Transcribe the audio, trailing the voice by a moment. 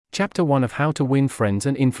Chapter 1 of How to Win Friends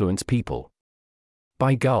and Influence People.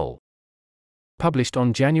 By Gull. Published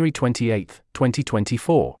on January 28,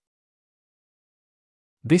 2024.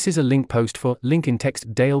 This is a link post for Link in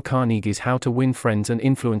Text. Dale Carnegie's How to Win Friends and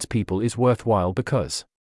Influence People is worthwhile because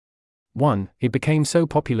 1. It became so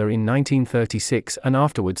popular in 1936 and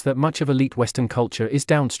afterwards that much of elite Western culture is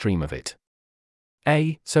downstream of it.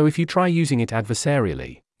 So if you try using it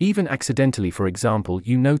adversarially, even accidentally, for example,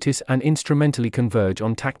 you notice and instrumentally converge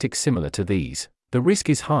on tactics similar to these, the risk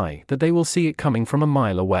is high that they will see it coming from a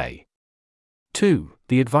mile away. 2.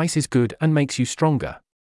 The advice is good and makes you stronger.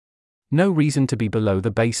 No reason to be below the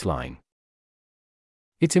baseline.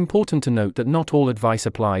 It's important to note that not all advice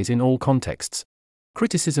applies in all contexts.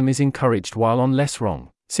 Criticism is encouraged while on less wrong,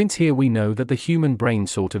 since here we know that the human brain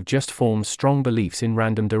sort of just forms strong beliefs in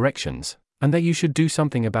random directions, and that you should do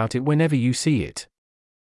something about it whenever you see it.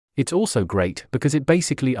 It's also great because it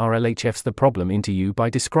basically RLHFs the problem into you by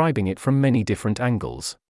describing it from many different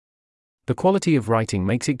angles. The quality of writing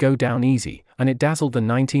makes it go down easy, and it dazzled the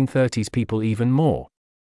 1930s people even more.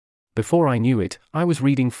 Before I knew it, I was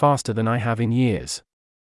reading faster than I have in years.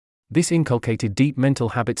 This inculcated deep mental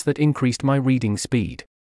habits that increased my reading speed.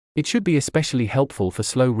 It should be especially helpful for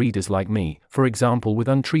slow readers like me, for example with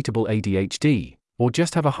untreatable ADHD, or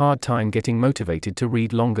just have a hard time getting motivated to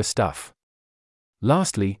read longer stuff.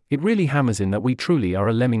 Lastly, it really hammers in that we truly are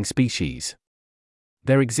a lemming species.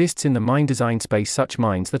 There exists in the mind design space such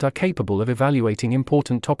minds that are capable of evaluating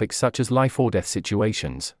important topics such as life or death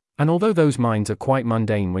situations, and although those minds are quite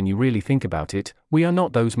mundane when you really think about it, we are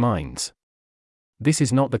not those minds. This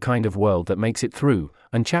is not the kind of world that makes it through,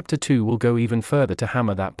 and Chapter 2 will go even further to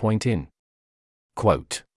hammer that point in.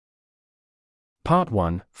 Quote. Part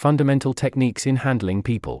 1, Fundamental Techniques in Handling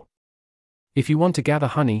People. If you want to gather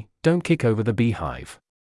honey, don't kick over the beehive.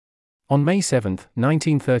 On May 7,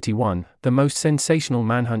 1931, the most sensational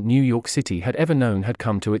manhunt New York City had ever known had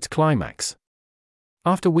come to its climax.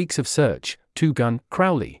 After weeks of search, Two-Gun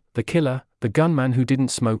Crowley, the killer, the gunman who didn't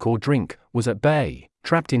smoke or drink, was at bay,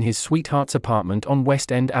 trapped in his sweetheart's apartment on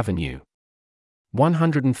West End Avenue.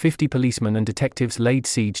 150 policemen and detectives laid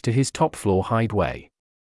siege to his top-floor hideaway.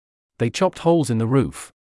 They chopped holes in the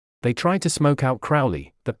roof. They tried to smoke out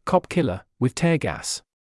Crowley, the cop killer, with tear gas.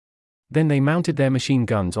 Then they mounted their machine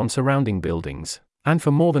guns on surrounding buildings, and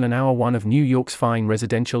for more than an hour one of New York's fine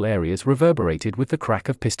residential areas reverberated with the crack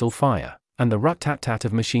of pistol fire, and the rat-tat-tat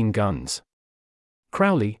of machine guns.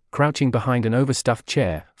 Crowley, crouching behind an overstuffed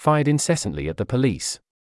chair, fired incessantly at the police.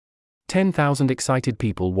 10,000 excited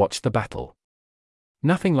people watched the battle.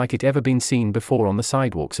 Nothing like it ever been seen before on the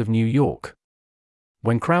sidewalks of New York.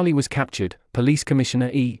 When Crowley was captured, Police Commissioner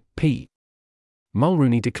E.P.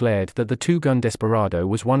 Mulrooney declared that the two-gun desperado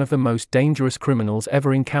was one of the most dangerous criminals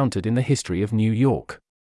ever encountered in the history of New York.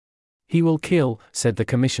 He will kill, said the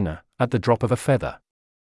commissioner, at the drop of a feather.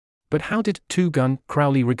 But how did Two-Gun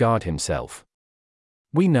Crowley regard himself?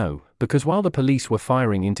 We know, because while the police were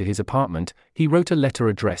firing into his apartment, he wrote a letter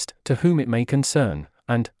addressed to whom it may concern,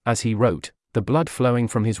 and, as he wrote, the blood flowing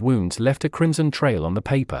from his wounds left a crimson trail on the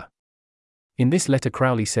paper. In this letter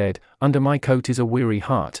Crowley said, "Under my coat is a weary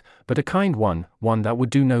heart, but a kind one, one that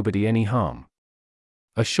would do nobody any harm."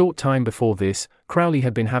 A short time before this, Crowley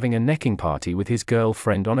had been having a necking party with his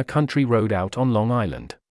girlfriend on a country road out on Long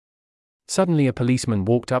Island. Suddenly a policeman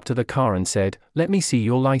walked up to the car and said, "Let me see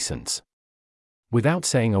your license." Without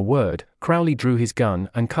saying a word, Crowley drew his gun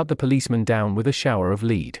and cut the policeman down with a shower of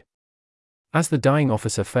lead. As the dying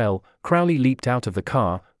officer fell, Crowley leaped out of the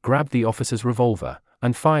car, grabbed the officer's revolver,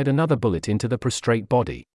 and fired another bullet into the prostrate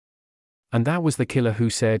body. And that was the killer who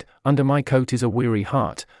said, "Under my coat is a weary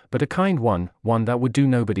heart, but a kind one, one that would do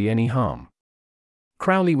nobody any harm."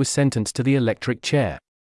 Crowley was sentenced to the electric chair.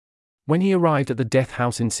 When he arrived at the death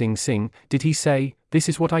house in Sing Sing, did he say, "This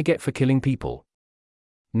is what I get for killing people"?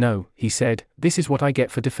 No, he said, "This is what I get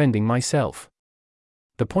for defending myself."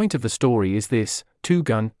 The point of the story is this: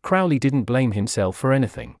 Two-Gun Crowley didn't blame himself for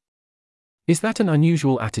anything. Is that an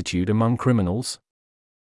unusual attitude among criminals?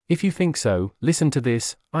 If you think so, listen to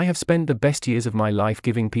this. I have spent the best years of my life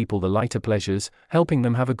giving people the lighter pleasures, helping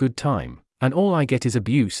them have a good time, and all I get is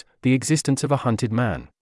abuse, the existence of a hunted man.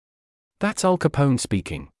 That's Al Capone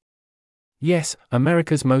speaking. Yes,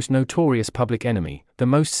 America's most notorious public enemy, the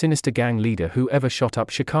most sinister gang leader who ever shot up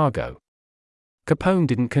Chicago. Capone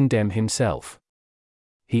didn't condemn himself.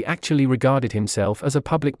 He actually regarded himself as a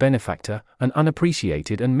public benefactor, an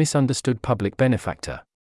unappreciated and misunderstood public benefactor.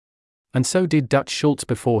 And so did Dutch Schultz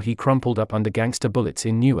before he crumpled up under gangster bullets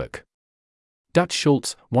in Newark. Dutch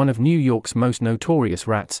Schultz, one of New York's most notorious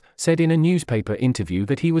rats, said in a newspaper interview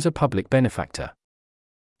that he was a public benefactor.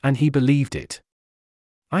 And he believed it.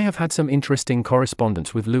 I have had some interesting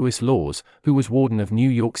correspondence with Lewis Laws, who was warden of New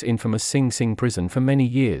York's infamous Sing Sing prison for many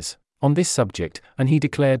years, on this subject, and he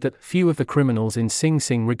declared that few of the criminals in Sing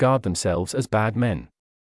Sing regard themselves as bad men.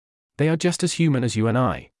 They are just as human as you and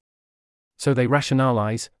I. So they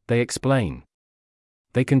rationalize, they explain.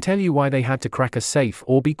 They can tell you why they had to crack a safe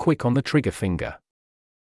or be quick on the trigger finger.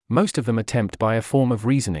 Most of them attempt by a form of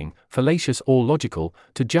reasoning, fallacious or logical,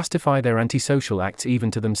 to justify their antisocial acts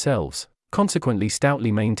even to themselves, consequently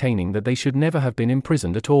stoutly maintaining that they should never have been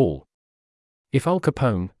imprisoned at all. If Al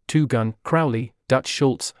Capone, Two Gun, Crowley, Dutch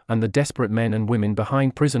Schultz, and the desperate men and women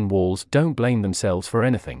behind prison walls don't blame themselves for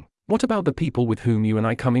anything, what about the people with whom you and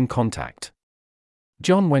I come in contact?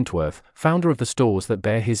 John Wentworth, founder of the stores that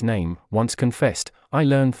bear his name, once confessed, "I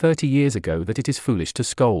learned 30 years ago that it is foolish to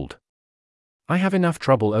scold. I have enough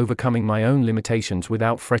trouble overcoming my own limitations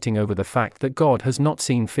without fretting over the fact that God has not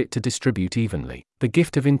seen fit to distribute evenly the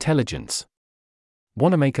gift of intelligence."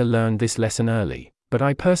 Wanamaker learned this lesson early, but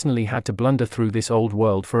I personally had to blunder through this old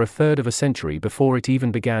world for a third of a century before it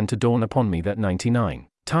even began to dawn upon me that 99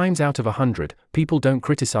 times out of 100, people don't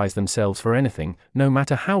criticize themselves for anything, no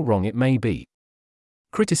matter how wrong it may be.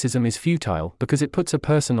 Criticism is futile because it puts a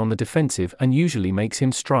person on the defensive and usually makes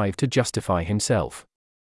him strive to justify himself.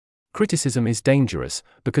 Criticism is dangerous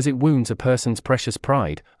because it wounds a person's precious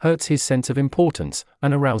pride, hurts his sense of importance,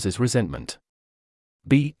 and arouses resentment.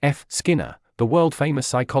 B. F. Skinner, the world-famous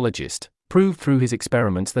psychologist, proved through his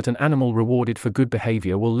experiments that an animal rewarded for good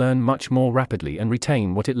behavior will learn much more rapidly and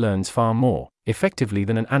retain what it learns far more effectively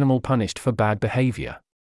than an animal punished for bad behavior.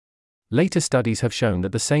 Later studies have shown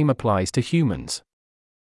that the same applies to humans.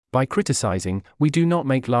 By criticizing, we do not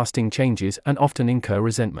make lasting changes and often incur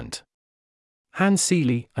resentment. Hans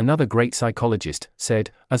Seeley, another great psychologist,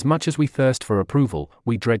 said, "As much as we thirst for approval,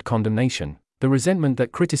 we dread condemnation. The resentment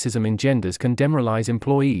that criticism engenders can demoralize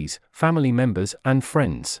employees, family members, and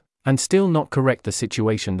friends, and still not correct the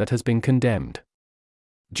situation that has been condemned."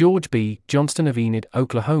 George B. Johnston of Enid,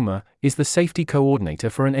 Oklahoma, is the safety coordinator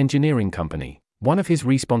for an engineering company. One of his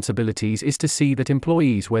responsibilities is to see that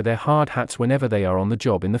employees wear their hard hats whenever they are on the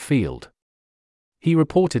job in the field. He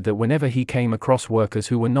reported that whenever he came across workers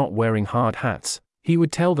who were not wearing hard hats, he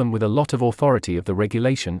would tell them with a lot of authority of the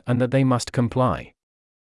regulation and that they must comply.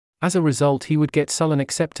 As a result, he would get sullen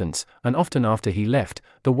acceptance, and often after he left,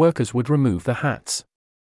 the workers would remove the hats.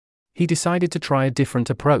 He decided to try a different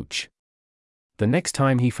approach. The next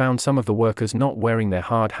time he found some of the workers not wearing their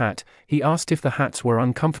hard hat, he asked if the hats were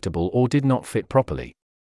uncomfortable or did not fit properly.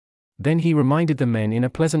 Then he reminded the men in a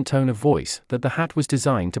pleasant tone of voice that the hat was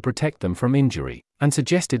designed to protect them from injury, and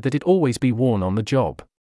suggested that it always be worn on the job.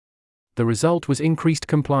 The result was increased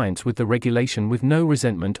compliance with the regulation with no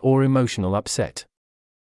resentment or emotional upset.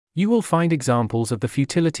 You will find examples of the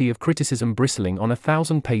futility of criticism bristling on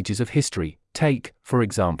 1,000 pages of history. Take, for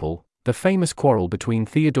example, the famous quarrel between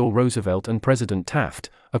Theodore Roosevelt and President Taft,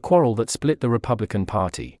 a quarrel that split the Republican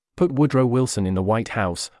Party, put Woodrow Wilson in the White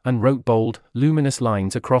House, and wrote bold, luminous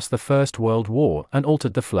lines across the First World War and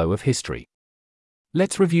altered the flow of history.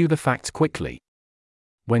 Let's review the facts quickly.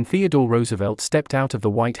 When Theodore Roosevelt stepped out of the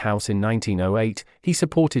White House in 1908, he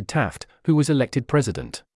supported Taft, who was elected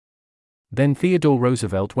president. Then Theodore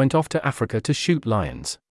Roosevelt went off to Africa to shoot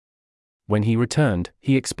lions. When he returned,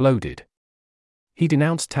 he exploded. He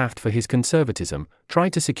denounced Taft for his conservatism,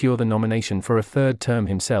 tried to secure the nomination for a third term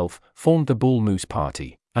himself, formed the Bull Moose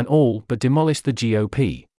Party, and all but demolished the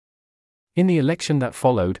GOP. In the election that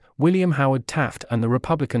followed, William Howard Taft and the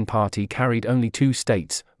Republican Party carried only 2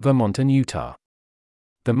 states, Vermont and Utah.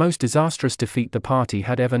 The most disastrous defeat the party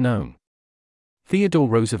had ever known. Theodore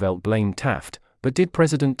Roosevelt blamed Taft, but did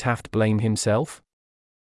President Taft blame himself?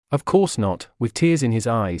 Of course not. With tears in his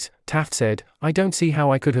eyes, Taft said, "I don't see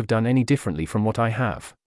how I could have done any differently from what I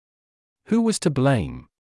have." Who was to blame?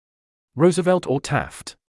 Roosevelt or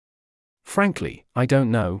Taft? Frankly, I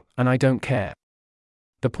don't know, and I don't care.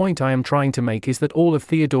 The point I am trying to make is that all of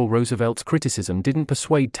Theodore Roosevelt's criticism didn't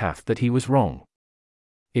persuade Taft that he was wrong.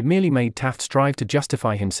 It merely made Taft strive to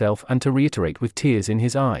justify himself and to reiterate with tears in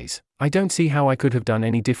his eyes, "I don't see how I could have done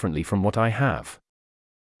any differently from what I have."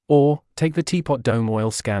 Or, take the Teapot Dome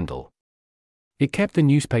oil scandal. It kept the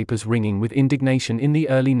newspapers ringing with indignation in the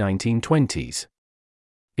early 1920s.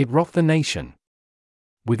 It rocked the nation.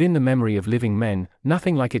 Within the memory of living men,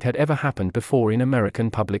 nothing like it had ever happened before in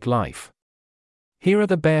American public life. Here are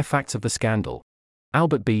the bare facts of the scandal.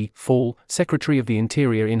 Albert B. Fall, Secretary of the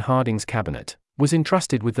Interior in Harding's cabinet, was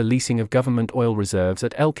entrusted with the leasing of government oil reserves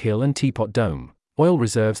at Elk Hill and Teapot Dome, oil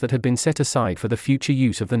reserves that had been set aside for the future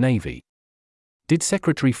use of the Navy. Did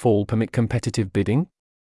Secretary Fall permit competitive bidding?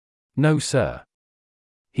 No, sir.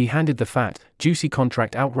 he handed the fat, juicy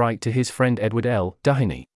contract outright to his friend Edward L.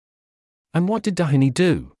 Duhaney. And what did Duhaney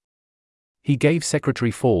do? He gave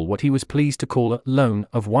Secretary Fall what he was pleased to call a loan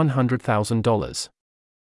of $100,000.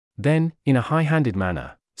 Then, in a high-handed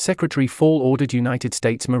manner, Secretary Fall ordered United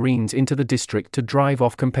States Marines into the district to drive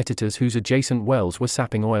off competitors whose adjacent wells were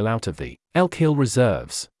sapping oil out of the Elk Hill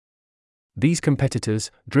reserves. These competitors,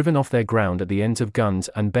 driven off their ground at the ends of guns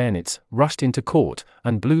and bayonets, rushed into court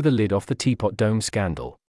and blew the lid off the Teapot Dome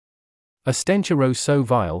scandal. A stench arose so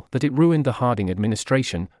vile that it ruined the Harding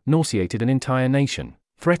administration, nauseated an entire nation,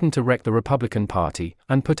 threatened to wreck the Republican Party,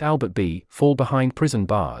 and put Albert B. Fall behind prison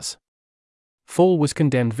bars. Fall was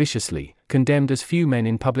condemned viciously, condemned as few men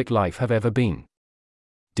in public life have ever been.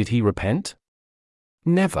 Did he repent?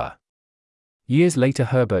 Never. Years later,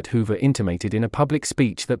 Herbert Hoover intimated in a public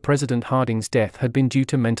speech that President Harding's death had been due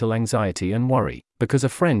to mental anxiety and worry, because a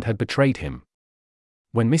friend had betrayed him.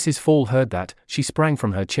 When Mrs. Fall heard that, she sprang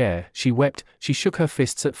from her chair, she wept, she shook her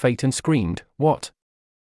fists at fate and screamed, "What?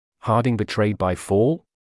 Harding betrayed by Fall?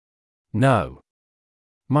 No.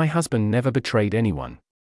 My husband never betrayed anyone.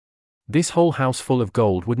 This whole house full of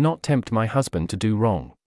gold would not tempt my husband to do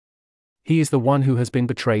wrong. He is the one who has been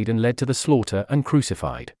betrayed and led to the slaughter and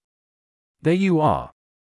crucified." There you are.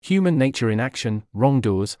 Human nature in action,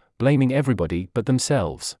 wrongdoers, blaming everybody but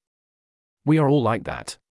themselves. We are all like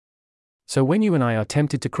that. So when you and I are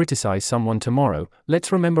tempted to criticize someone tomorrow,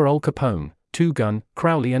 let's remember Al Capone, Two Gun,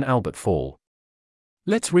 Crowley and Albert Fall.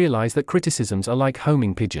 Let's realize that criticisms are like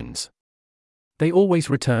homing pigeons. They always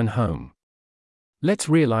return home. Let's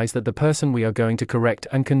realize that the person we are going to correct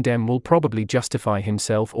and condemn will probably justify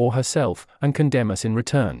himself or herself and condemn us in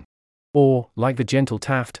return. Or, like the gentle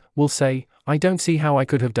Taft, will say, "I don't see how I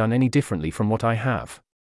could have done any differently from what I have."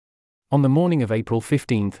 On the morning of April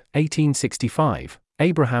 15, 1865,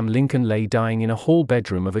 Abraham Lincoln lay dying in a hall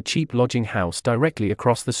bedroom of a cheap lodging house directly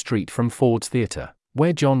across the street from Ford's Theater,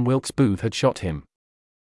 where John Wilkes Booth had shot him.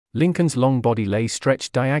 Lincoln's long body lay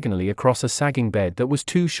stretched diagonally across a sagging bed that was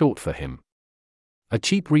too short for him. A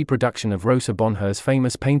cheap reproduction of Rosa Bonheur's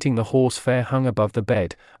famous painting The Horse Fair hung above the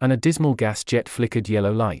bed, and a dismal gas jet flickered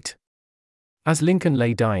yellow light. As Lincoln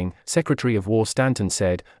lay dying, Secretary of War Stanton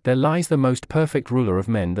said, "There lies the most perfect ruler of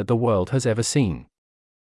men that the world has ever seen."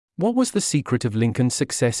 What was the secret of Lincoln's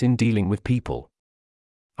success in dealing with people?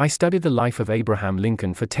 I studied the life of Abraham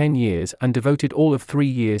Lincoln for 10 years and devoted all of 3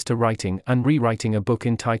 years to writing and rewriting a book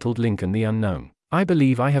entitled Lincoln the Unknown. I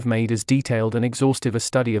believe I have made as detailed and exhaustive a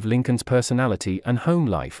study of Lincoln's personality and home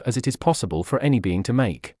life as it is possible for any being to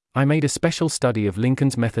make. I made a special study of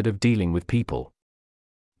Lincoln's method of dealing with people.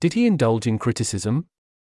 Did he indulge in criticism?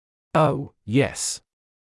 Oh, yes.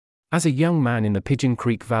 As a young man in the Pigeon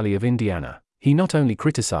Creek Valley of Indiana, he not only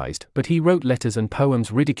criticized, but he wrote letters and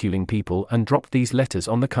poems ridiculing people and dropped these letters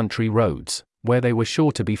on the country roads, where they were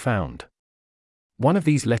sure to be found. One of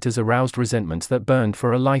these letters aroused resentments that burned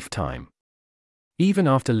for a lifetime. Even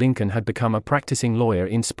after Lincoln had become a practicing lawyer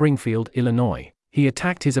in Springfield, Illinois, he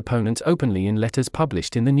attacked his opponents openly in letters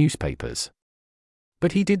published in the newspapers.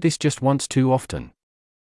 But he did this just once too often.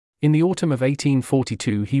 In the autumn of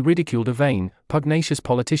 1842 he ridiculed a vain, pugnacious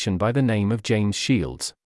politician by the name of James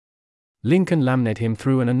Shields. Lincoln laminated him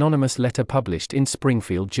through an anonymous letter published in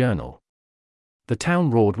Springfield Journal. The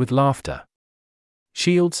town roared with laughter.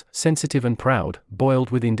 Shields, sensitive and proud,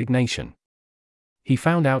 boiled with indignation. He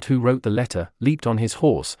found out who wrote the letter, leaped on his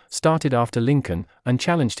horse, started after Lincoln, and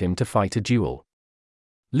challenged him to fight a duel.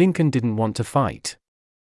 Lincoln didn't want to fight.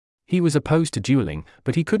 He was opposed to dueling,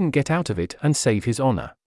 but he couldn't get out of it and save his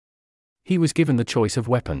honor. He was given the choice of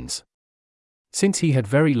weapons. Since he had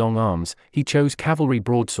very long arms, he chose cavalry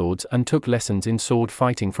broadswords and took lessons in sword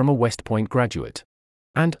fighting from a West Point graduate.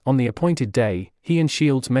 And, on the appointed day, he and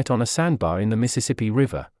Shields met on a sandbar in the Mississippi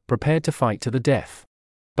River, prepared to fight to the death.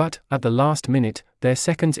 But, at the last minute, their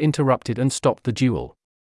seconds interrupted and stopped the duel.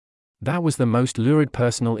 That was the most lurid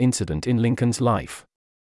personal incident in Lincoln's life.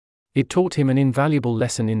 It taught him an invaluable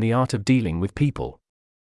lesson in the art of dealing with people.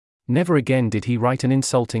 Never again did he write an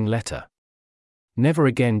insulting letter. Never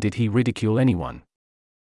again did he ridicule anyone.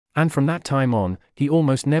 And from that time on, he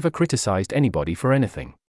almost never criticized anybody for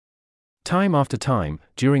anything. Time after time,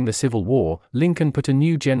 during the Civil War, Lincoln put a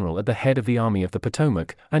new general at the head of the Army of the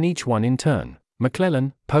Potomac, and each one in turn,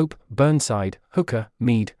 McClellan, Pope, Burnside, Hooker,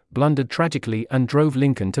 Meade, blundered tragically and drove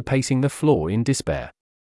Lincoln to pacing the floor in despair.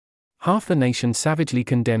 Half the nation savagely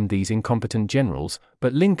condemned these incompetent generals,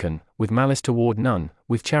 but Lincoln, with malice toward none,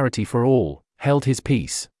 with charity for all, held his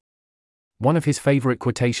peace. One of his favorite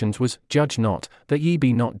quotations was, "Judge not, that ye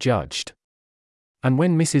be not judged." And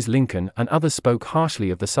when Mrs. Lincoln and others spoke harshly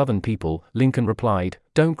of the Southern people, Lincoln replied,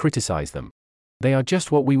 "Don't criticize them. They are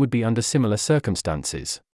just what we would be under similar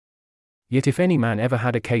circumstances. Yet if any man ever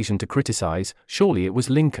had occasion to criticize, surely it was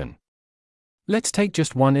Lincoln. Let's take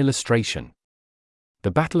just one illustration. The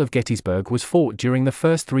Battle of Gettysburg was fought during the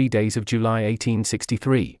first 3 days of July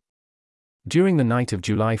 1863. During the night of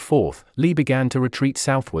July 4, Lee began to retreat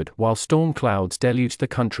southward while storm clouds deluged the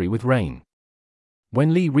country with rain.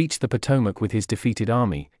 When Lee reached the Potomac with his defeated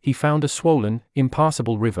army, he found a swollen,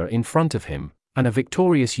 impassable river in front of him, and a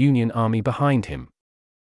victorious Union army behind him.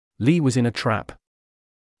 Lee was in a trap.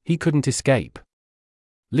 He couldn't escape.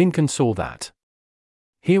 Lincoln saw that.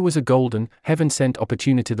 Here was a golden, heaven-sent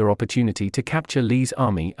opportunity to capture Lee's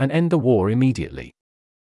army and end the war immediately.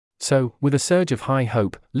 So, with a surge of high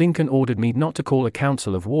hope, Lincoln ordered Meade not to call a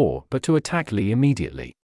council of war but to attack Lee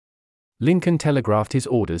immediately. Lincoln telegraphed his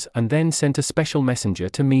orders and then sent a special messenger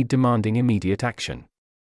to Meade demanding immediate action.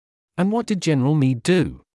 And what did General Meade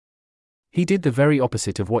do? He did the very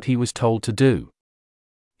opposite of what he was told to do.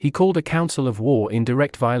 He called a council of war in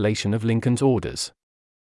direct violation of Lincoln's orders.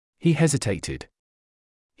 He hesitated.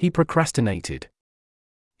 He procrastinated.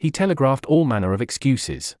 He telegraphed all manner of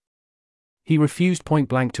excuses. He refused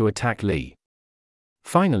point-blank to attack Lee.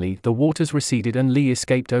 Finally, the waters receded and Lee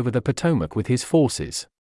escaped over the Potomac with his forces.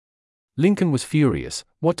 Lincoln was furious.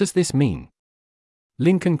 What does this mean?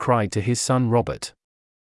 Lincoln cried to his son Robert.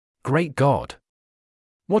 Great God!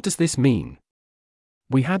 What does this mean?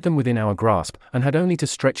 We had them within our grasp, and had only to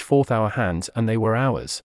stretch forth our hands and they were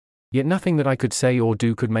ours. Yet nothing that I could say or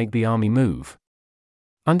do could make the army move.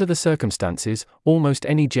 Under the circumstances, almost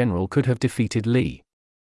any general could have defeated Lee.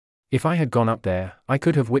 If I had gone up there, I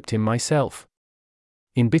could have whipped him myself.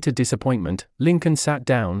 In bitter disappointment, Lincoln sat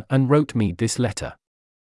down and wrote Meade this letter.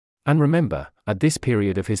 And remember, at this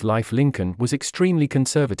period of his life Lincoln was extremely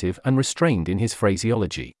conservative and restrained in his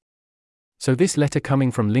phraseology. So this letter coming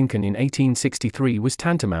from Lincoln in 1863 was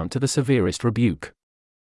tantamount to the severest rebuke.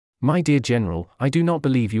 My dear General, I do not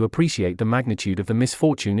believe you appreciate the magnitude of the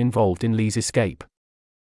misfortune involved in Lee's escape.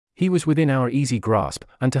 He was within our easy grasp,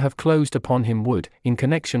 and to have closed upon him would, in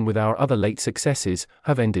connection with our other late successes,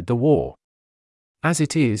 have ended the war. As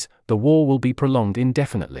it is, the war will be prolonged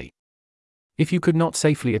indefinitely. If you could not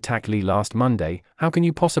safely attack Lee last Monday, how can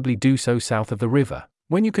you possibly do so south of the river,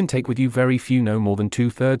 when you can take with you very few, no more than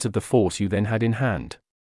 2/3 of the force you then had in hand?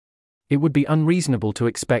 It would be unreasonable to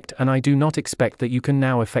expect, and I do not expect that you can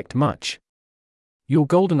now effect much. Your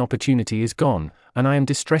golden opportunity is gone, and I am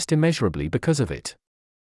distressed immeasurably because of it.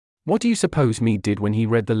 What do you suppose Meade did when he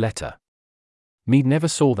read the letter? Meade never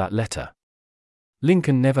saw that letter.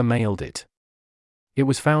 Lincoln never mailed it. It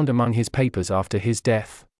was found among his papers after his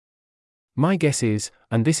death. My guess is,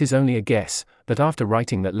 and this is only a guess, that after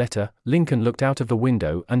writing that letter, Lincoln looked out of the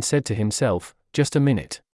window and said to himself, just a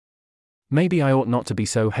minute. Maybe I ought not to be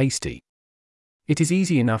so hasty. It is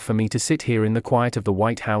easy enough for me to sit here in the quiet of the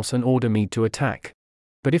White House and order Meade to attack.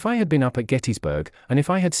 But if I had been up at Gettysburg, and if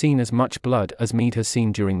I had seen as much blood as Meade has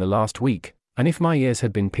seen during the last week, and if my ears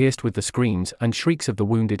had been pierced with the screams and shrieks of the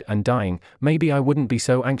wounded and dying, maybe I wouldn't be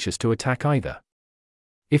so anxious to attack either.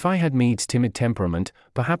 If I had Meade's timid temperament,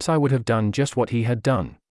 perhaps I would have done just what he had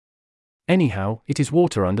done. Anyhow, it is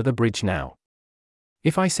water under the bridge now.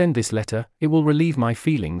 If I send this letter, it will relieve my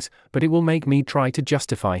feelings, but it will make Meade try to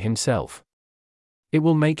justify himself. It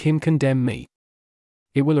will make him condemn me.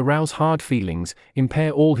 It will arouse hard feelings,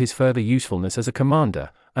 impair all his further usefulness as a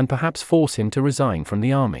commander, and perhaps force him to resign from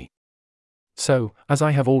the army. So, as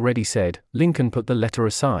I have already said, Lincoln put the letter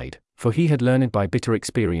aside, for he had learned by bitter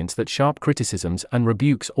experience that sharp criticisms and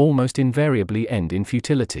rebukes almost invariably end in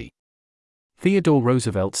futility. Theodore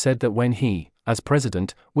Roosevelt said that when he, as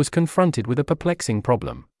president, was confronted with a perplexing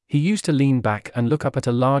problem, he used to lean back and look up at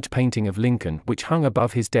a large painting of Lincoln which hung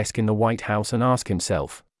above his desk in the White House and ask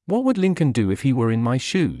himself, what would Lincoln do if he were in my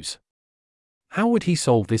shoes? How would he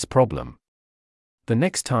solve this problem? The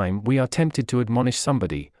next time we are tempted to admonish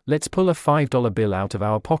somebody, let's pull a $5 bill out of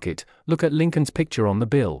our pocket, look at Lincoln's picture on the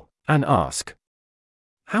bill, and ask,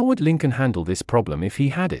 how would Lincoln handle this problem if he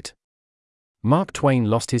had it? Mark Twain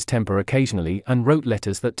lost his temper occasionally and wrote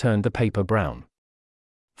letters that turned the paper brown.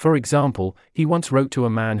 For example, he once wrote to a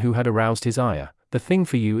man who had aroused his ire, "The thing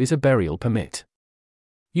for you is a burial permit.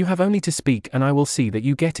 You have only to speak and I will see that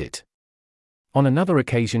you get it." On another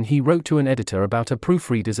occasion he wrote to an editor about a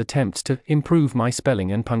proofreader's attempts to improve my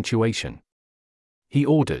spelling and punctuation. He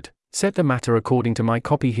ordered, "Set the matter according to my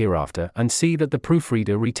copy hereafter and see that the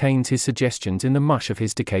proofreader retains his suggestions in the mush of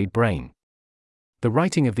his decayed brain." The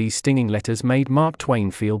writing of these stinging letters made Mark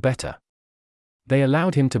Twain feel better. They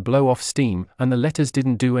allowed him to blow off steam, and the letters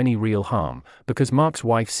didn't do any real harm, because Mark's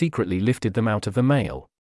wife secretly lifted them out of the mail.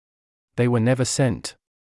 They were never sent.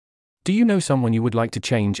 Do you know someone you would like to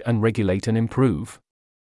change and regulate and improve?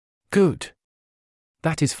 Good.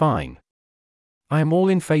 That is fine. I am all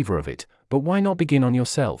in favor of it, but why not begin on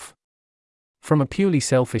yourself? From a purely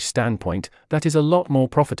selfish standpoint, that is a lot more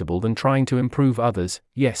profitable than trying to improve others,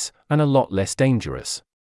 yes, and a lot less dangerous.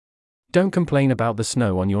 Don't complain about the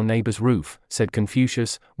snow on your neighbor's roof, said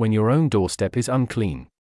Confucius, when your own doorstep is unclean.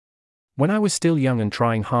 When I was still young and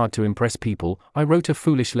trying hard to impress people, I wrote a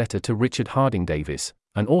foolish letter to Richard Harding Davis,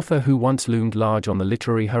 an author who once loomed large on the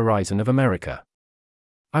literary horizon of America.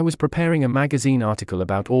 I was preparing a magazine article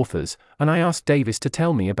about authors, and I asked Davis to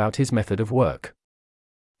tell me about his method of work.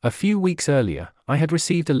 A few weeks earlier, I had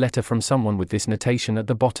received a letter from someone with this notation at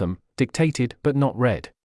the bottom, dictated but not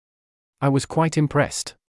read. I was quite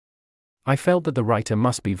impressed. I felt that the writer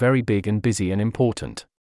must be very big and busy and important.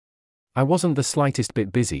 I wasn't the slightest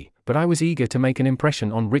bit busy, but I was eager to make an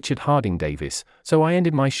impression on Richard Harding Davis, so I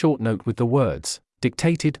ended my short note with the words,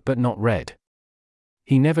 dictated but not read.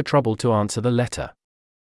 He never troubled to answer the letter.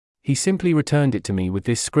 He simply returned it to me with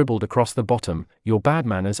this scribbled across the bottom, your bad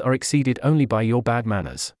manners are exceeded only by your bad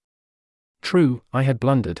manners. True, I had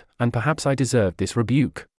blundered, and perhaps I deserved this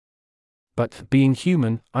rebuke. But, being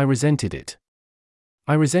human, I resented it.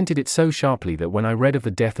 I resented it so sharply that when I read of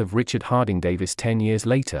the death of Richard Harding Davis 10 years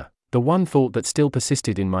later, the one thought that still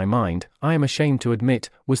persisted in my mind, I am ashamed to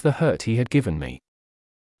admit, was the hurt he had given me.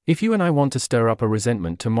 If you and I want to stir up a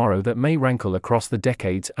resentment tomorrow that may rankle across the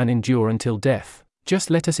decades and endure until death, just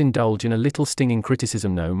let us indulge in a little stinging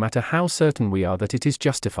criticism no matter how certain we are that it is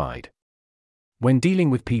justified. When dealing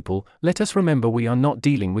with people, let us remember we are not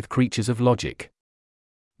dealing with creatures of logic.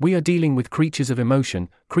 We are dealing with creatures of emotion,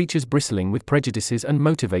 creatures bristling with prejudices and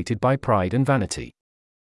motivated by pride and vanity.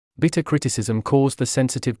 Bitter criticism caused the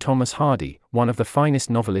sensitive Thomas Hardy, one of the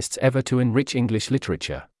finest novelists ever to enrich English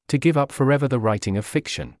literature, to give up forever the writing of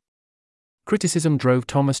fiction. Criticism drove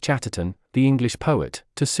Thomas Chatterton, the English poet,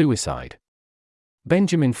 to suicide.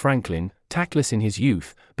 Benjamin Franklin, tactless in his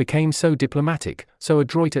youth, became so diplomatic, so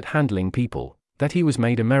adroit at handling people, that he was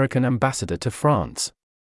made American ambassador to France.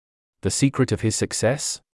 The secret of his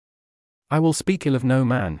success? I will speak ill of no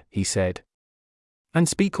man, he said. And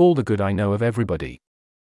speak all the good I know of everybody.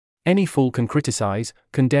 Any fool can criticize,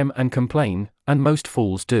 condemn and complain, and most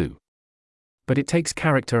fools do. But it takes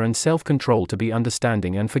character and self-control to be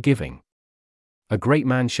understanding and forgiving. A great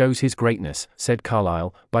man shows his greatness, said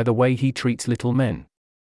Carlyle, by the way he treats little men.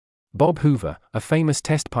 Bob Hoover, a famous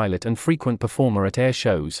test pilot and frequent performer at air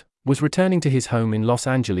shows, was returning to his home in Los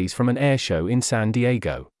Angeles from an air show in San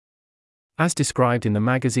Diego. As described in the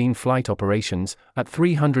magazine Flight Operations, at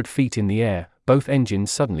 300 feet in the air, both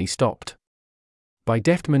engines suddenly stopped. By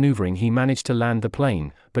deft maneuvering he managed to land the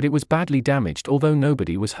plane, but it was badly damaged although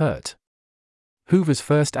nobody was hurt. Hoover's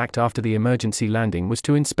first act after the emergency landing was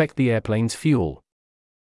to inspect the airplane's fuel.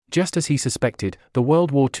 Just as he suspected, the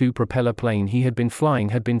World War II propeller plane he had been flying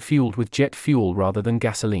had been fueled with jet fuel rather than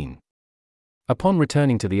gasoline. Upon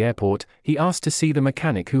returning to the airport, he asked to see the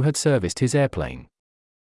mechanic who had serviced his airplane.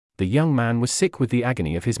 The young man was sick with the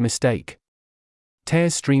agony of his mistake.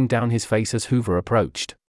 Tears streamed down his face as Hoover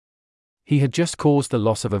approached. He had just caused the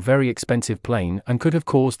loss of a very expensive plane and could have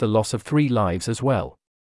caused the loss of 3 lives as well.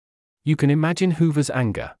 You can imagine Hoover's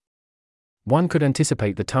anger. One could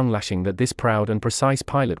anticipate the tongue-lashing that this proud and precise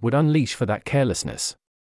pilot would unleash for that carelessness.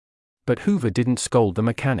 But Hoover didn't scold the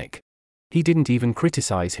mechanic. He didn't even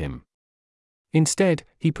criticize him. Instead,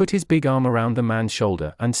 he put his big arm around the man's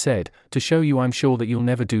shoulder and said, "To show you I'm sure that you'll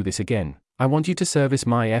never do this again, I want you to service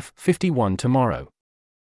my F-51 tomorrow."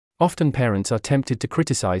 Often parents are tempted to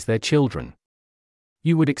criticize their children.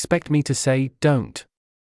 You would expect me to say, "Don't."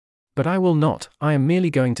 But I will not. I am merely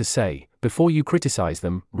going to say, before you criticize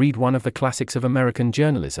them, read one of the classics of American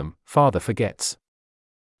journalism, Father Forgets.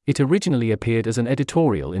 It originally appeared as an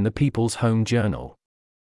editorial in the People's Home Journal.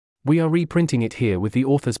 We are reprinting it here with the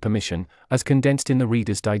author's permission, as condensed in the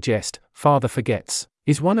Reader's Digest. Father Forgets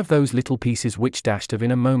is one of those little pieces which, dashed of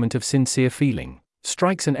in a moment of sincere feeling,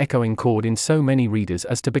 strikes an echoing chord in so many readers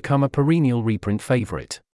as to become a perennial reprint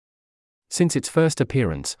favorite. Since its first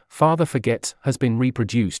appearance, Father Forgets has been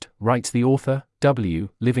reproduced, writes the author, W.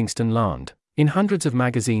 Livingston Land, in hundreds of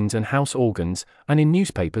magazines and house organs, and in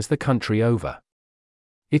newspapers the country over.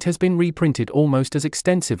 It has been reprinted almost as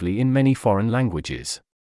extensively in many foreign languages.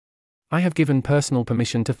 I have given personal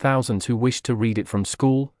permission to thousands who wish to read it from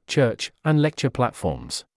school, church, and lecture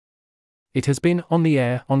platforms. It has been on the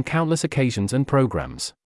air on countless occasions and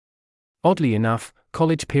programs. Oddly enough,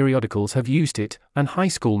 college periodicals have used it, and high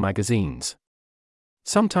school magazines.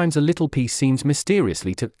 Sometimes a little piece seems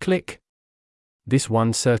mysteriously to click. This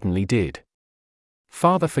one certainly did.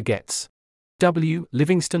 Father Forgets. W.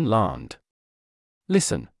 Livingston Land.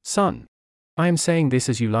 Listen, son. I am saying this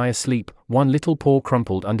as you lie asleep, one little paw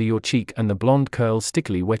crumpled under your cheek and the blonde curls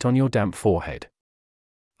stickily wet on your damp forehead.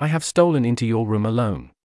 I have stolen into your room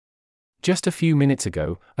alone. Just a few minutes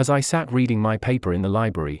ago, as I sat reading my paper in the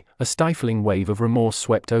library, a stifling wave of remorse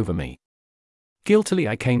swept over me. Guiltily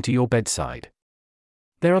I came to your bedside.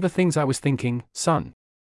 There are the things I was thinking, son.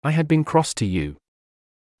 I had been cross to you.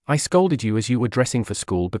 I scolded you as you were dressing for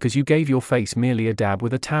school because you gave your face merely a dab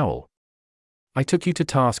with a towel. I took you to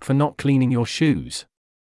task for not cleaning your shoes.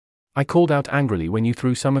 I called out angrily when you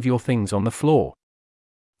threw some of your things on the floor.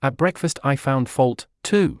 At breakfast I found fault,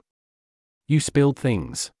 too. You spilled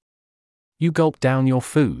things. You gulped down your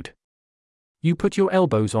food. You put your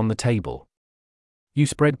elbows on the table. You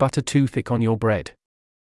spread butter too thick on your bread.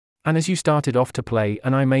 And as you started off to play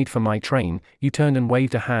and I made for my train, you turned and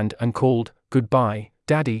waved a hand and called, "Goodbye,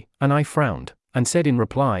 Daddy," and I frowned, and said in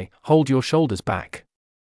reply, "Hold your shoulders back."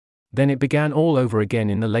 Then it began all over again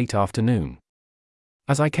in the late afternoon.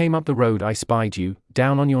 As I came up the road I spied you,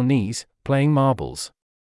 down on your knees, playing marbles.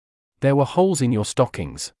 There were holes in your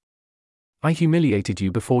stockings. I humiliated you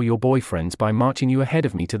before your boyfriends by marching you ahead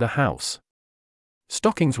of me to the house.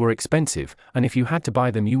 Stockings were expensive, and if you had to buy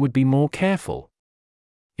them you would be more careful.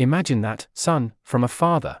 Imagine that, son, from a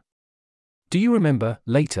father. Do you remember,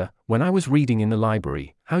 later, when I was reading in the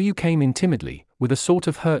library, how you came in timidly, with a sort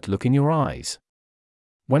of hurt look in your eyes?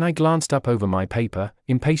 When I glanced up over my paper,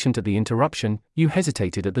 impatient at the interruption, you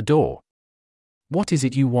hesitated at the door. What is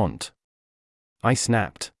it you want? I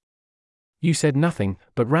snapped. You said nothing,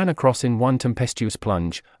 but ran across in one tempestuous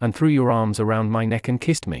plunge, and threw your arms around my neck and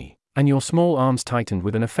kissed me, and your small arms tightened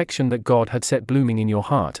with an affection that God had set blooming in your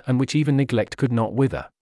heart and which even neglect could not wither.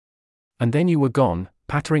 And then you were gone,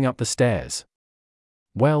 pattering up the stairs.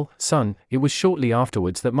 Well, son, it was shortly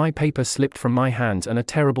afterwards that my paper slipped from my hands and a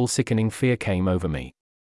terrible sickening fear came over me.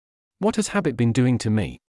 What has habit been doing to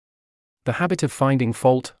me? The habit of finding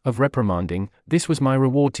fault, of reprimanding, this was my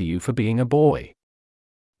reward to you for being a boy.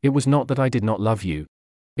 It was not that I did not love you.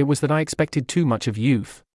 It was that I expected too much of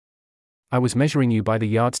youth. I was measuring you by the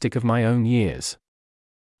yardstick of my own years.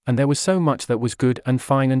 And there was so much that was good and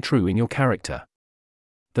fine and true in your character.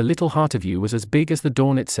 The little heart of you was as big as the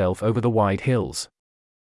dawn itself over the wide hills.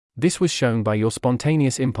 This was shown by your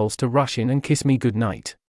spontaneous impulse to rush in and kiss me good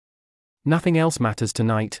night. Nothing else matters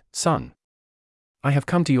tonight, son. I have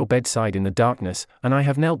come to your bedside in the darkness, and I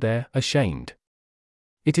have knelt there, ashamed.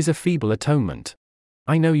 It is a feeble atonement.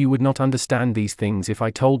 I know you would not understand these things if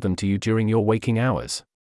I told them to you during your waking hours.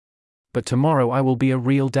 But tomorrow I will be a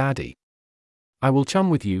real daddy. I will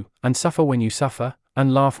chum with you, and suffer when you suffer,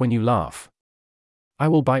 and laugh when you laugh. I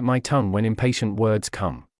will bite my tongue when impatient words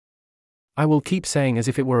come. I will keep saying as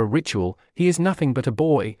if it were a ritual, "He is nothing but a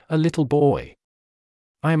boy, a little boy."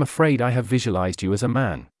 I am afraid I have visualized you as a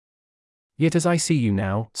man. Yet as I see you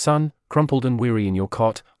now, son, crumpled and weary in your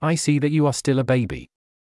cot, I see that you are still a baby.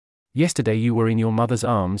 Yesterday you were in your mother's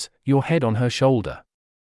arms, your head on her shoulder.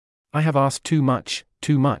 I have asked too much,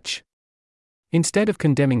 too much. Instead of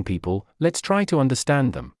condemning people, let's try to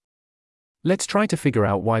understand them. Let's try to figure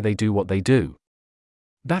out why they do what they do.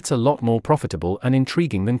 That's a lot more profitable and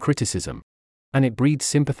intriguing than criticism. And it breeds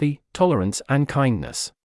sympathy, tolerance, and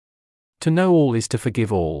kindness. To know all is to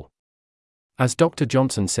forgive all. As Dr.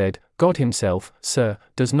 Johnson said, God himself, sir,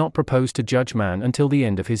 does not propose to judge man until the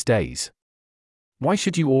end of his days. Why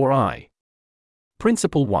should you or I?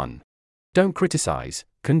 Principle 1. Don't criticize,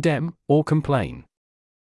 condemn, or complain.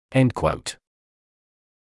 End quote.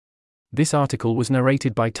 This article was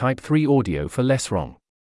narrated by Type 3 Audio for Less Wrong.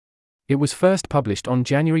 It was first published on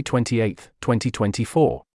January 28,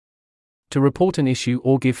 2024. To report an issue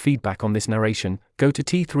or give feedback on this narration, go to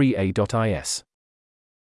t3a.is.